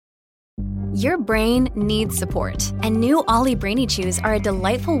Your brain needs support, and new Ollie Brainy Chews are a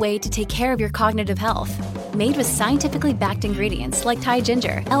delightful way to take care of your cognitive health. Made with scientifically backed ingredients like Thai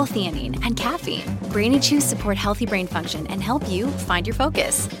ginger, L-theanine, and caffeine, Brainy Chews support healthy brain function and help you find your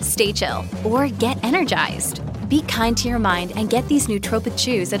focus, stay chill, or get energized. Be kind to your mind and get these nootropic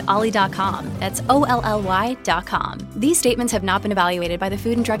chews at ollie.com. That's OLLY.com. These statements have not been evaluated by the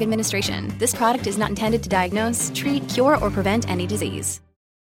Food and Drug Administration. This product is not intended to diagnose, treat, cure, or prevent any disease.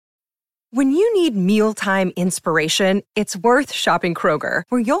 When you need mealtime inspiration, it's worth shopping Kroger,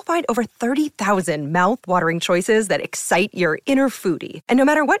 where you'll find over 30,000 mouth-watering choices that excite your inner foodie. And no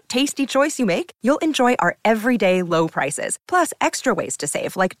matter what tasty choice you make, you'll enjoy our everyday low prices, plus extra ways to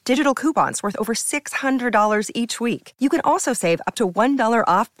save, like digital coupons worth over $600 each week. You can also save up to $1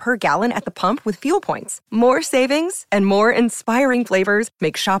 off per gallon at the pump with fuel points. More savings and more inspiring flavors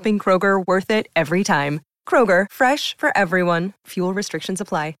make shopping Kroger worth it every time. Kroger, fresh for everyone. Fuel restrictions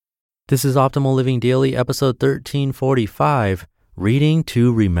apply. This is Optimal Living Daily, episode 1345, Reading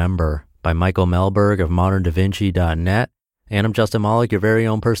to Remember by Michael Mehlberg of moderndavinci.net. And I'm Justin Malik, your very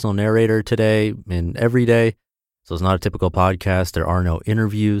own personal narrator today and every day. So it's not a typical podcast. There are no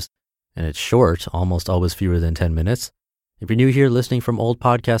interviews, and it's short, almost always fewer than 10 minutes. If you're new here listening from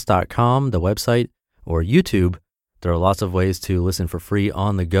oldpodcast.com, the website, or YouTube, there are lots of ways to listen for free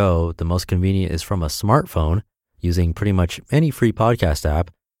on the go. The most convenient is from a smartphone using pretty much any free podcast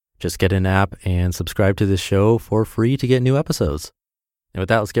app. Just get an app and subscribe to this show for free to get new episodes. And with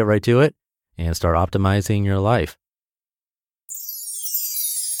that, let's get right to it and start optimizing your life.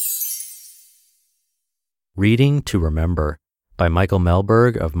 Reading to Remember by Michael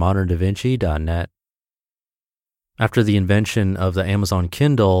Mehlberg of moderndavinci.net. After the invention of the Amazon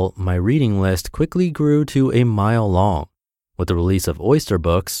Kindle, my reading list quickly grew to a mile long. With the release of Oyster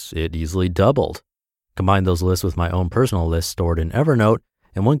books, it easily doubled. Combine those lists with my own personal list stored in Evernote,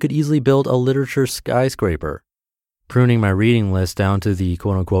 and one could easily build a literature skyscraper. Pruning my reading list down to the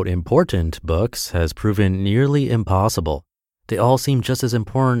quote-unquote important books has proven nearly impossible. They all seem just as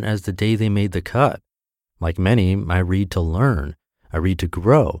important as the day they made the cut. Like many, I read to learn. I read to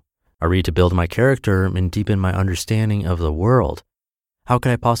grow. I read to build my character and deepen my understanding of the world. How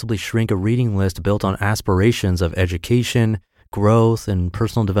could I possibly shrink a reading list built on aspirations of education, growth, and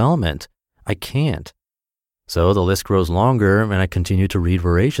personal development? I can't. So the list grows longer, and I continue to read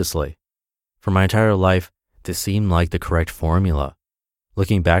voraciously. For my entire life, this seemed like the correct formula.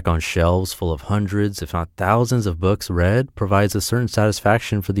 Looking back on shelves full of hundreds, if not thousands of books read provides a certain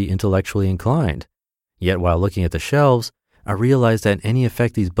satisfaction for the intellectually inclined. Yet while looking at the shelves, I realized that any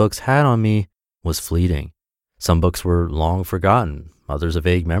effect these books had on me was fleeting. Some books were long forgotten, others a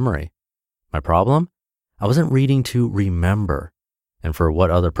vague memory. My problem? I wasn't reading to remember. And for what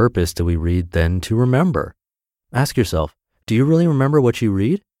other purpose do we read than to remember? Ask yourself, do you really remember what you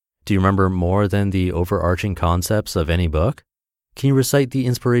read? Do you remember more than the overarching concepts of any book? Can you recite the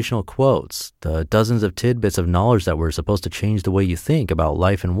inspirational quotes, the dozens of tidbits of knowledge that were supposed to change the way you think about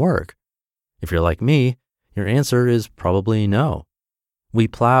life and work? If you're like me, your answer is probably no. We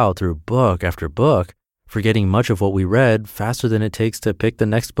plow through book after book, forgetting much of what we read faster than it takes to pick the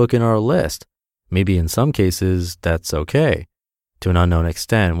next book in our list. Maybe in some cases, that's okay. To an unknown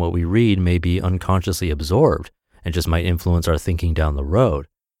extent, what we read may be unconsciously absorbed and just might influence our thinking down the road.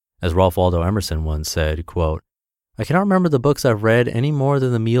 As Ralph Waldo Emerson once said, quote, "I cannot remember the books I've read any more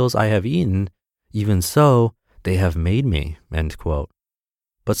than the meals I have eaten. Even so, they have made me," end quote.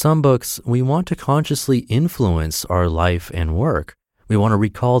 But some books, we want to consciously influence our life and work. We want to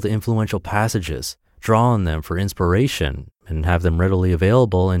recall the influential passages, draw on them for inspiration, and have them readily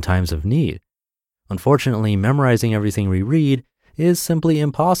available in times of need. Unfortunately, memorizing everything we read is simply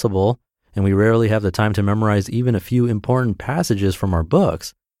impossible, and we rarely have the time to memorize even a few important passages from our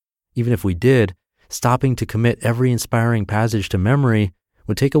books. Even if we did, stopping to commit every inspiring passage to memory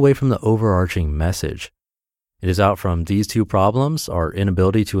would take away from the overarching message. It is out from these two problems, our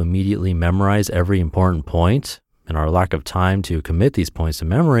inability to immediately memorize every important point and our lack of time to commit these points to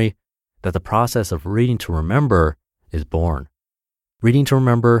memory, that the process of reading to remember is born. Reading to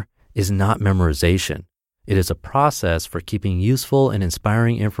remember is not memorization. It is a process for keeping useful and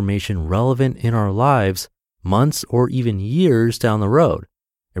inspiring information relevant in our lives months or even years down the road.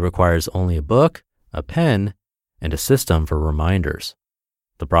 It requires only a book, a pen, and a system for reminders.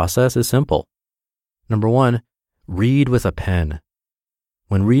 The process is simple. Number 1, read with a pen.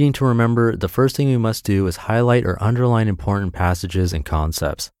 When reading to remember, the first thing we must do is highlight or underline important passages and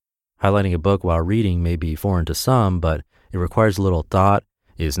concepts. Highlighting a book while reading may be foreign to some, but it requires little thought,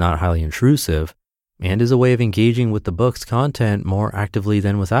 is not highly intrusive, and is a way of engaging with the book's content more actively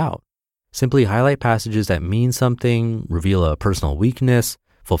than without. Simply highlight passages that mean something, reveal a personal weakness,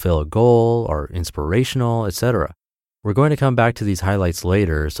 fulfill a goal, are inspirational, etc. We're going to come back to these highlights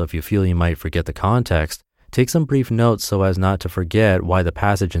later, so if you feel you might forget the context, take some brief notes so as not to forget why the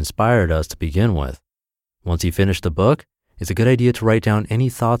passage inspired us to begin with. Once you finish the book, it's a good idea to write down any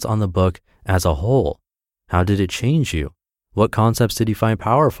thoughts on the book as a whole. How did it change you? What concepts did you find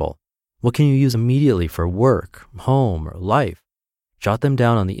powerful? What can you use immediately for work, home, or life? Jot them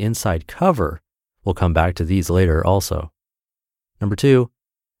down on the inside cover. We'll come back to these later also. Number 2,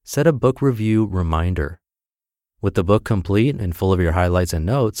 set a book review reminder. With the book complete and full of your highlights and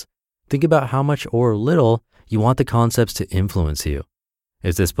notes, think about how much or little you want the concepts to influence you.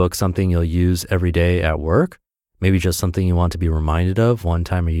 Is this book something you'll use every day at work? Maybe just something you want to be reminded of one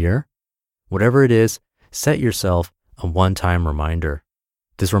time a year? Whatever it is, set yourself a one-time reminder.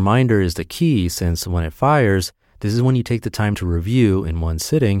 This reminder is the key since when it fires, this is when you take the time to review in one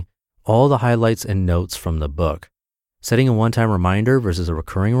sitting all the highlights and notes from the book. Setting a one-time reminder versus a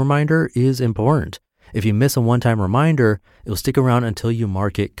recurring reminder is important. If you miss a one-time reminder, it will stick around until you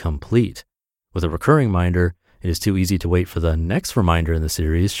mark it complete. With a recurring reminder, it is too easy to wait for the next reminder in the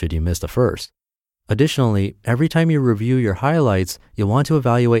series should you miss the first. Additionally, every time you review your highlights, you'll want to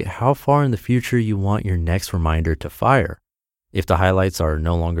evaluate how far in the future you want your next reminder to fire. If the highlights are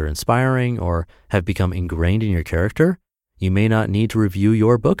no longer inspiring or have become ingrained in your character, you may not need to review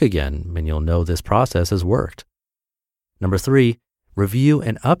your book again, and you'll know this process has worked. Number 3, review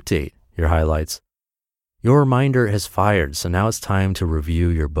and update your highlights. Your reminder has fired, so now it's time to review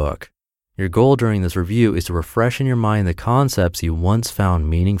your book. Your goal during this review is to refresh in your mind the concepts you once found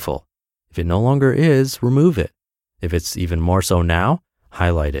meaningful. If it no longer is, remove it. If it's even more so now,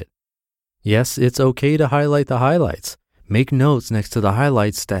 highlight it. Yes, it's okay to highlight the highlights. Make notes next to the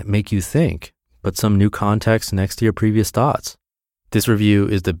highlights that make you think. Put some new context next to your previous thoughts. This review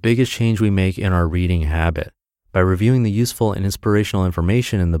is the biggest change we make in our reading habit. By reviewing the useful and inspirational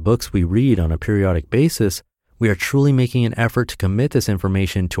information in the books we read on a periodic basis, we are truly making an effort to commit this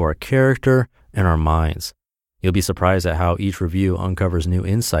information to our character and our minds. You'll be surprised at how each review uncovers new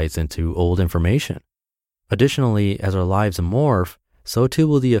insights into old information. Additionally, as our lives morph, so too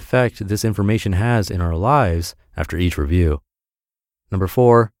will the effect this information has in our lives after each review. Number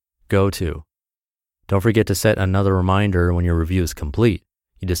 4, go to. Don't forget to set another reminder when your review is complete.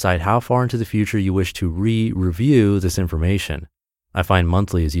 You decide how far into the future you wish to re-review this information. I find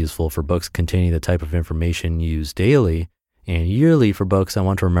monthly is useful for books containing the type of information used daily, and yearly for books I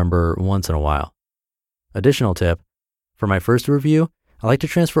want to remember once in a while. Additional tip, for my first review, I like to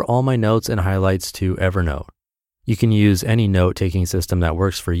transfer all my notes and highlights to Evernote. You can use any note-taking system that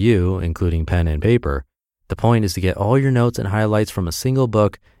works for you, including pen and paper. The point is to get all your notes and highlights from a single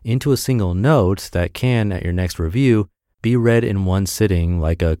book into a single note that can, at your next review, be read in one sitting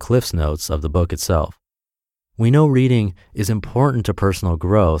like a Cliff's Notes of the book itself. We know reading is important to personal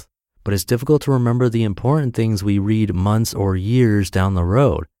growth, but it's difficult to remember the important things we read months or years down the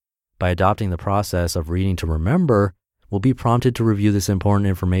road. By adopting the process of reading to remember, we'll be prompted to review this important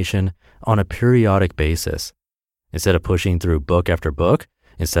information on a periodic basis. Instead of pushing through book after book,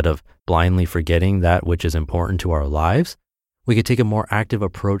 instead of blindly forgetting that which is important to our lives, we could take a more active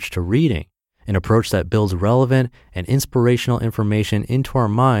approach to reading, an approach that builds relevant and inspirational information into our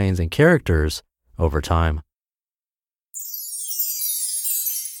minds and characters over time.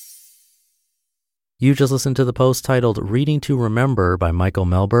 You just listened to the post titled Reading to Remember by Michael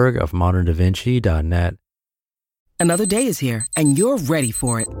Mehlberg of moderndavinci.net. Another day is here, and you're ready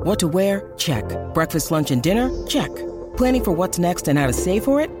for it. What to wear? Check. Breakfast, lunch, and dinner? Check. Planning for what's next and how to save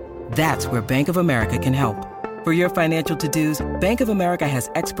for it? That's where Bank of America can help. For your financial to-dos, Bank of America has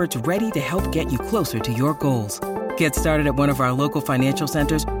experts ready to help get you closer to your goals. Get started at one of our local financial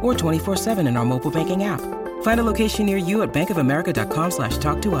centers or 24/7 in our mobile banking app. Find a location near you at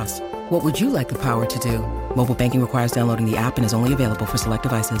bankofamerica.com/talktous. What would you like the power to do? Mobile banking requires downloading the app and is only available for select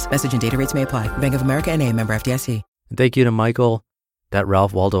devices. Message and data rates may apply. Bank of America N.A., member FDIC. Thank you to Michael. That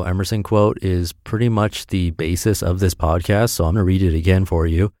Ralph Waldo Emerson quote is pretty much the basis of this podcast, so I'm going to read it again for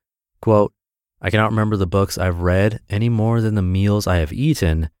you. Quote, "I cannot remember the books I've read any more than the meals I have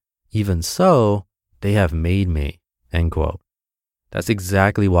eaten. Even so, they have made me." End quote. That's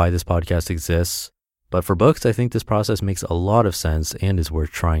exactly why this podcast exists. But for books, I think this process makes a lot of sense and is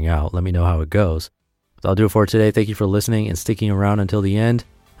worth trying out. Let me know how it goes. So I'll do it for today. Thank you for listening and sticking around until the end.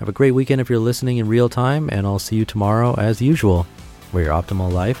 Have a great weekend if you're listening in real time, and I'll see you tomorrow as usual, where your optimal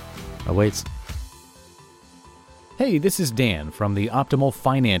life awaits. Hey, this is Dan from the Optimal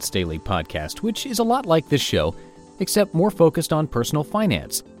Finance Daily podcast, which is a lot like this show, except more focused on personal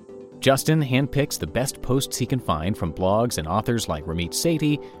finance. Justin handpicks the best posts he can find from blogs and authors like Ramit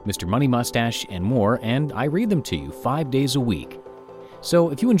Sethi, Mr. Money Mustache, and more, and I read them to you 5 days a week.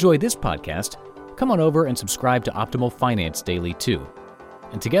 So if you enjoy this podcast, come on over and subscribe to Optimal Finance Daily too.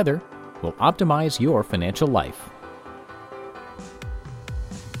 And together, we'll optimize your financial life.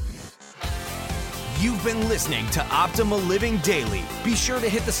 You've been listening to Optimal Living Daily. Be sure to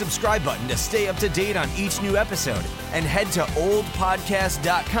hit the subscribe button to stay up to date on each new episode, and head to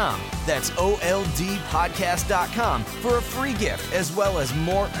oldpodcast.com. That's OLDpodcast.com for a free gift, as well as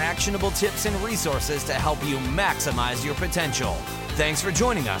more actionable tips and resources to help you maximize your potential. Thanks for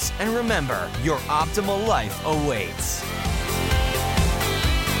joining us, and remember, your optimal life awaits.